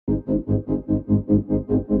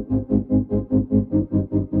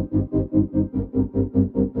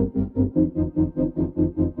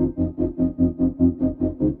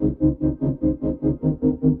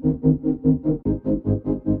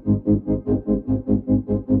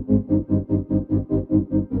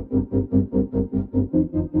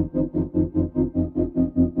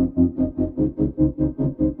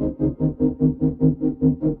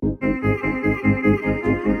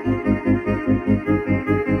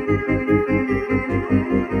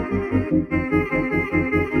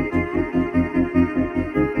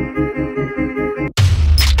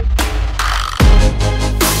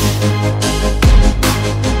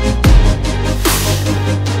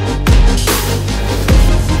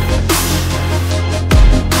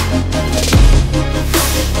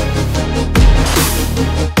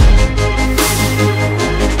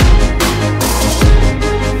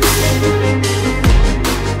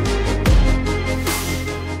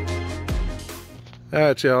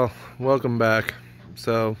Alright, y'all, welcome back.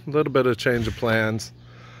 So, a little bit of change of plans.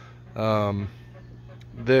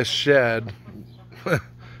 This shed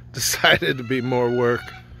decided to be more work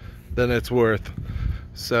than it's worth.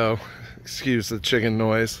 So, excuse the chicken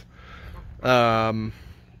noise.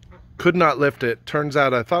 Could not lift it. Turns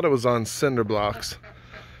out I thought it was on cinder blocks.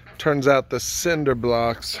 Turns out the cinder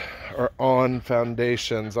blocks are on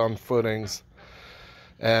foundations, on footings.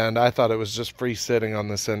 And I thought it was just free sitting on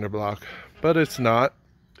the cinder block. But it's not.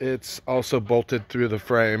 It's also bolted through the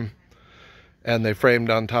frame. And they framed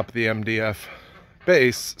on top of the MDF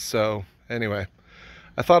base. So anyway,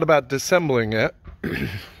 I thought about disassembling it.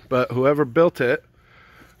 But whoever built it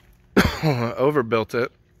overbuilt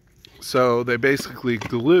it. So they basically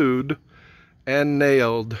glued and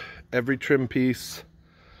nailed every trim piece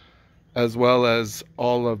as well as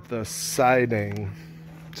all of the siding.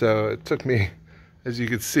 So it took me, as you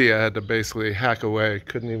can see, I had to basically hack away.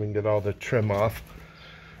 Couldn't even get all the trim off.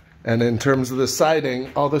 And in terms of the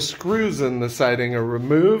siding, all the screws in the siding are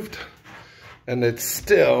removed and it's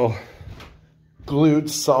still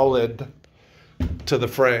glued solid to the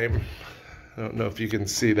frame. I don't know if you can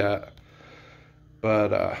see that,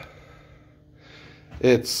 but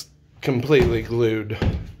it's completely glued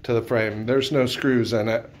to the frame. There's no screws in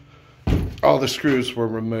it. All the screws were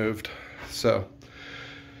removed. So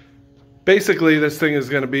basically this thing is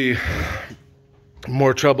going to be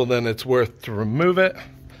more trouble than it's worth to remove it.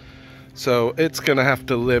 So it's going to have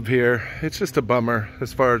to live here. It's just a bummer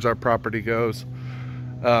as far as our property goes.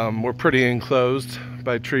 We're pretty enclosed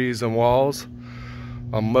by trees and walls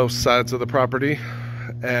on most sides of the property,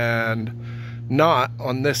 and not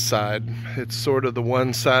on this side. It's sort of the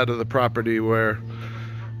one side of the property where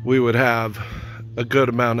we would have a good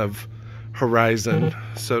amount of horizon,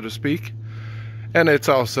 so to speak. And it's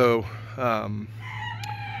also on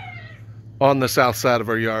the south side of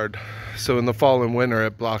our yard. So in the fall and winter,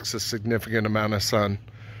 it blocks a significant amount of sun.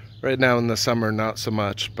 Right now in the summer, not so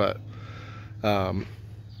much, but that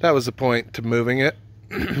was the point to moving it,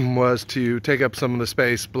 was to take up some of the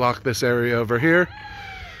space, block this area over here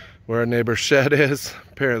where our neighbor's shed is.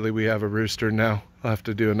 Apparently we have a rooster now. I'll have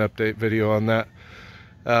to do an update video on that.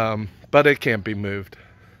 But it can't be moved.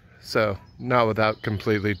 So not without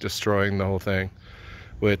completely destroying the whole thing,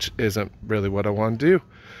 which isn't really what I want to do.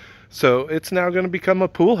 So it's now going to become a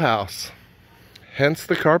pool house, hence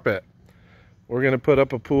the carpet. We're going to put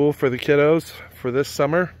up a pool for the kiddos for this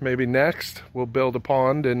summer, maybe next. We'll build a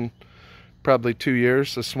pond in probably 2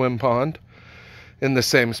 years, a swim pond in the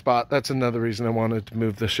same spot. That's another reason I wanted to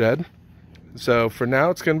move the shed. So for now,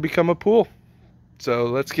 it's going to become a pool. So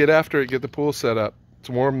let's get after it, get the pool set up. It's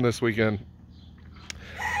warm this weekend.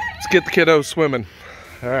 Let's get the kiddos swimming.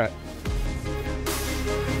 All right.